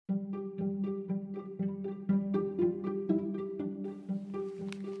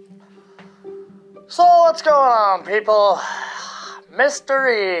So what's going on, people?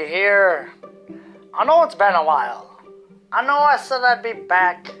 Mystery here. I know it's been a while. I know I said I'd be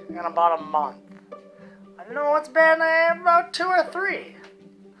back in about a month. I know it's been about 2 or 3.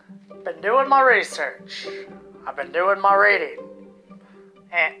 Been doing my research. I've been doing my reading.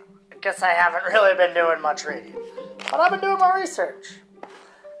 And I guess I haven't really been doing much reading. But I've been doing my research.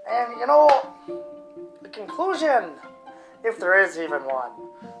 And you know, the conclusion, if there is even one,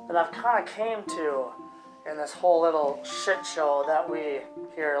 that I've kind of came to in this whole little shit show that we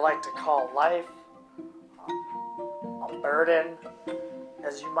here like to call life, a burden,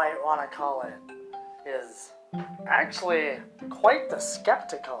 as you might want to call it, is actually quite the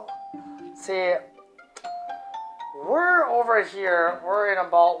skeptical. See, we're over here worrying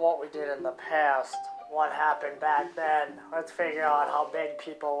about what we did in the past, what happened back then. Let's figure out how big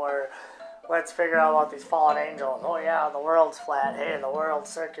people were. Let's figure out about these fallen angels. Oh yeah, the world's flat. Hey, the world's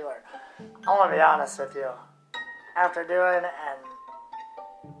circular. I want to be honest with you. After doing,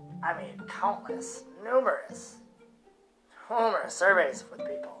 countless, numerous surveys with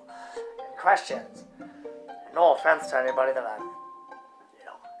people and questions. And no offense to anybody that I've,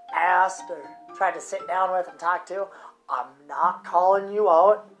 asked or tried to sit down with and talk to. I'm not calling you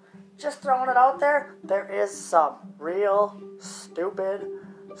out. Just throwing it out there. There is some real stupid,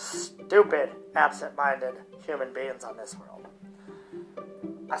 absent-minded human beings on this world.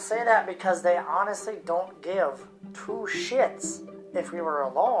 I say that because they honestly don't give 2 shits if we were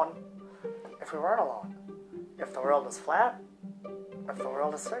alone, if we weren't alone, if the world was flat, if the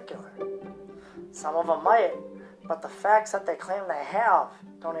world is circular. Some of them might, but the facts that they claim they have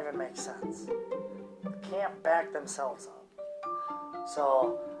don't even make sense. They can't back themselves up.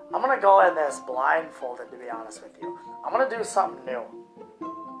 So, I'm going to go in this blindfolded, to be honest with you. I'm going to do something new.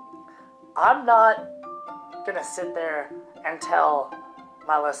 I'm not going to sit there and tell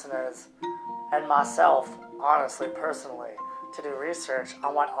my listeners and myself, honestly, personally, to do research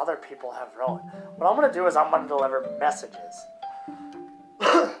on what other people have wrote. What I'm going to do is I'm going to deliver messages.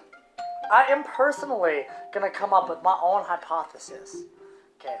 I am personally going to come up with my own hypothesis.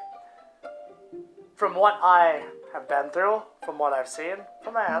 Okay. From what I have been through, from what I've seen,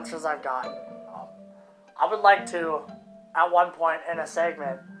 from the answers I've gotten, I would like to, at one point in a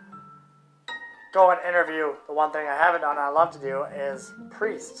segment, go and interview. The one thing I haven't done and I love to do is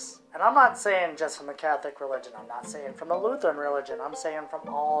priests. And I'm not saying just from the Catholic religion. I'm not saying from the Lutheran religion. I'm saying from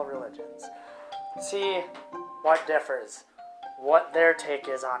all religions. See what differs, what their take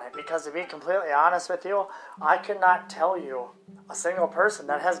is on it. Because to be completely honest with you, I cannot tell you a single person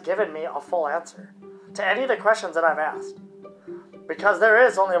that has given me a full answer to any of the questions that I've asked. Because there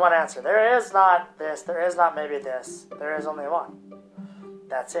is only one answer. There is not this, there is not maybe this. There is only one.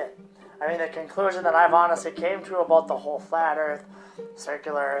 That's it. I mean, the conclusion that I've honestly came to about the whole flat earth,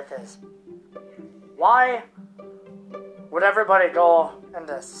 circular earth is, why would everybody go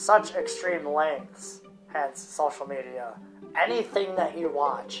into such extreme lengths, hence social media, anything that you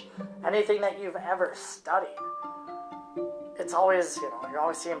watch, anything that you've ever studied? It's always, you're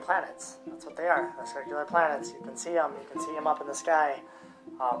always seeing planets. That's what they are. They're circular planets. You can see them up in the sky.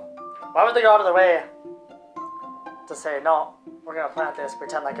 Why would they go out of their way to say, no, we're going to plant this,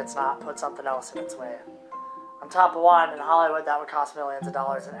 pretend like it's not, put something else in its way? On top of one, in Hollywood, that would cost millions of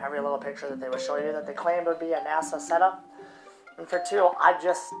dollars, and every little picture that they would show you that they claimed would be a NASA setup. And for 2, I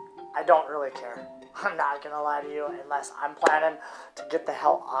don't really care. I'm not going to lie to you, unless I'm planning to get the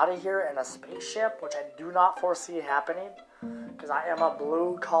hell out of here in a spaceship, which I do not foresee happening, because I am a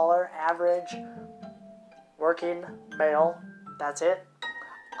blue-collar, average, working male. That's it.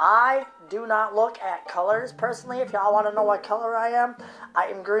 I do not look at colors, personally. If y'all want to know what color I am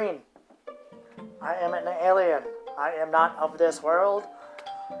green. I am an alien. I am not of this world.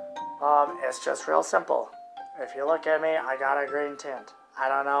 It's just real simple. If you look at me, I got a green tint. I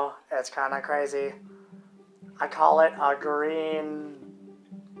don't know. It's kind of crazy. I call it a green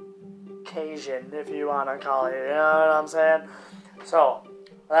Cajun, if you want to call it. You know what I'm saying? So,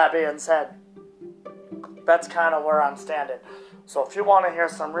 that being said, that's kind of where I'm standing. So if you want to hear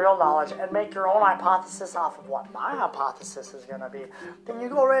some real knowledge and make your own hypothesis off of what my hypothesis is going to be, then you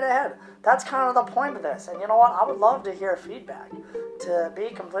go right ahead. That's kind of the point of this. And you know what? I would love to hear feedback. To be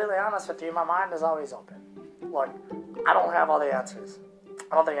completely honest with you, my mind is always open. Look, I don't have all the answers.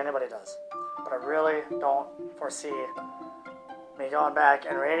 I don't think anybody does. But I really don't foresee me going back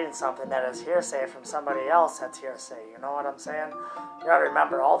and reading something that is hearsay from somebody else that's hearsay. You know what I'm saying? You gotta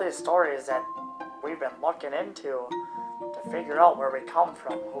remember, all these stories that we've been looking into to figure out where we come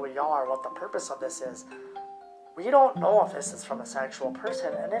from, who we are, what the purpose of this is. We don't know if this is from this actual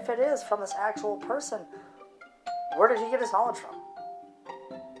person, and if it is from this actual person, where did he get his knowledge from?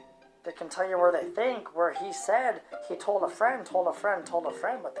 They can tell you where they think, where he said he told a friend,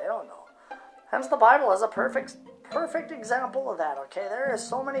 but they don't know. Hence the Bible is a perfect example of that, okay? There is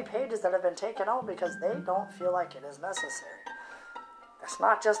so many pages that have been taken out because they don't feel like it is necessary. It's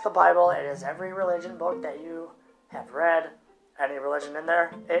not just the Bible, it is every religion book that you have read, any religion in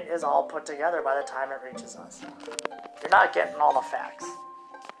there, it is all put together by the time it reaches us. You're not getting all the facts.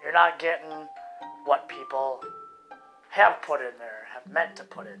 You're not getting what people have put in there, have meant to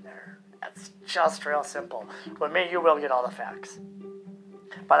put in there. It's just real simple. With me, you will get all the facts.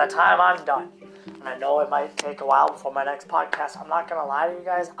 By the time I'm done, and I know it might take a while before my next podcast, I'm not going to lie to you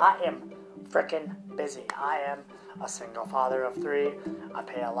guys, I am freaking busy. I am a single father of 3. I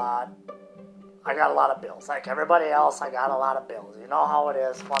pay a lot. I got a lot of bills. Like everybody else, I got a lot of bills. You know how it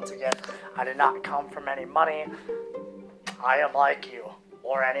is. Once again, I did not come from any money. I am like you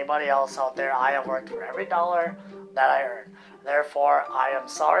or anybody else out there. I have worked for every dollar that I earn. Therefore, I am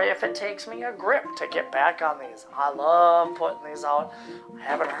sorry if it takes me a grip to get back on these. I love putting these out. I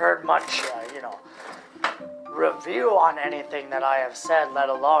haven't heard much, review on anything that I have said, let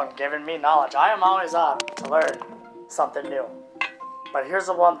alone giving me knowledge. I am always up to learn something new. But here's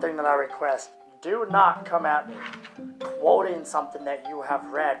the one thing that I request. Do not come at me quoting something that you have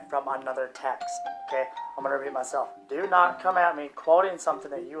read from another text. Okay? I'm going to repeat myself. Do not come at me quoting something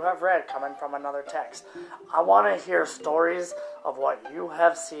that you have read coming from another text. I want to hear stories of what you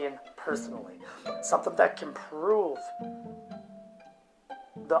have seen personally. Something that can prove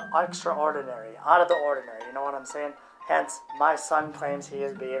the extraordinary, out of the ordinary. You know what I'm saying? Hence, my son claims he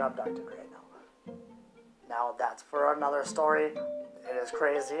is being abducted right now. Now, that's for another story. It is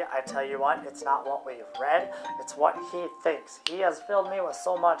crazy. I tell you what, it's not what we've read. It's what he thinks. He has filled me with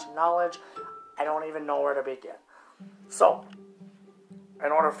so much knowledge, I don't even know where to begin. So,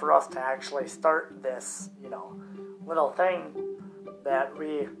 in order for us to actually start this, little thing that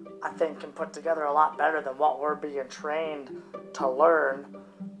we, I think, can put together a lot better than what we're being trained to learn,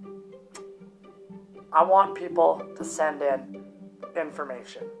 I want people to send in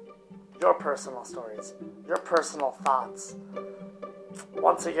information. Your personal stories. Your personal thoughts.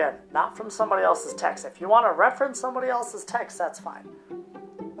 Once again, not from somebody else's text. If you want to reference somebody else's text, that's fine.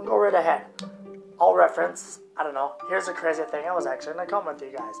 We'll go right ahead. I'll reference, I don't know, here's a crazy thing. I was actually going to come with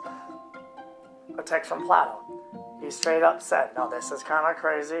you guys. A text from Plato. He straight up said, no, this is kind of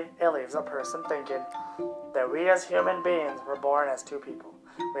crazy. It leaves a person thinking that we as human beings were born as 2 people.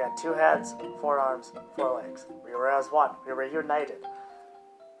 We had 2 heads, 4 arms, 4 legs. We were as one. We were united.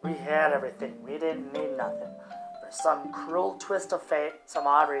 We had everything. We didn't need nothing. Some cruel twist of fate, some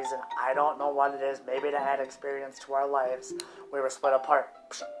odd reason, I don't know what it is, maybe to add experience to our lives, we were split apart.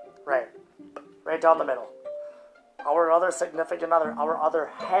 Right down the middle. Our other significant other, our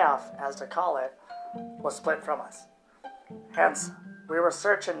other half, as to call it, was split from us. Hence, we were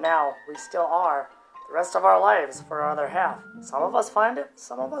searching now, we still are, the rest of our lives for our other half. Some of us find it,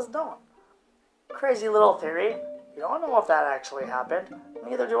 some of us don't. Crazy little theory. You don't know if that actually happened.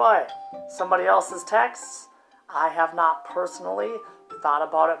 Neither do I. Somebody else's texts, I have not personally thought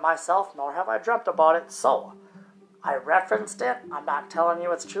about it myself, nor have I dreamt about it, so I referenced it. I'm not telling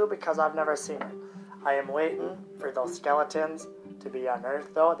you it's true because I've never seen it. I am waiting for those skeletons to be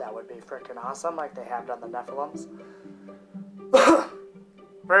unearthed, though. That would be freaking awesome, like they have done the Nephilims.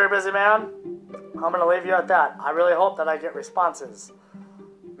 Very busy man. I'm going to leave you at that. I really hope that I get responses.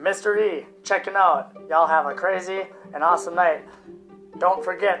 Mr. E, checking out. Y'all have a crazy and awesome night. Don't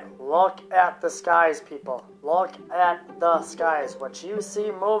forget, look at the skies, people. Look at the skies. What you see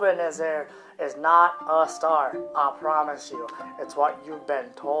moving is not a star. I promise you. It's what you've been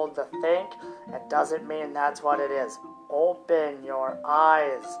told to think. It doesn't mean that's what it is. Open your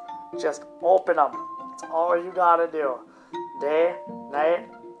eyes. Just open them. That's all you gotta do. Day, night,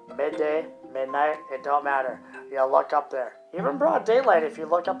 midday, midnight, it don't matter. You look up there. Even broad daylight, if you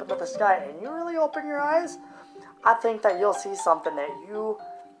look up into the sky and you really open your eyes, I think that you'll see something that you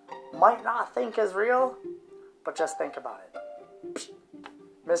might not think is real, but just think about it.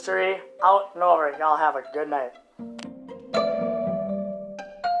 Mr. E, out and over. Y'all have a good night.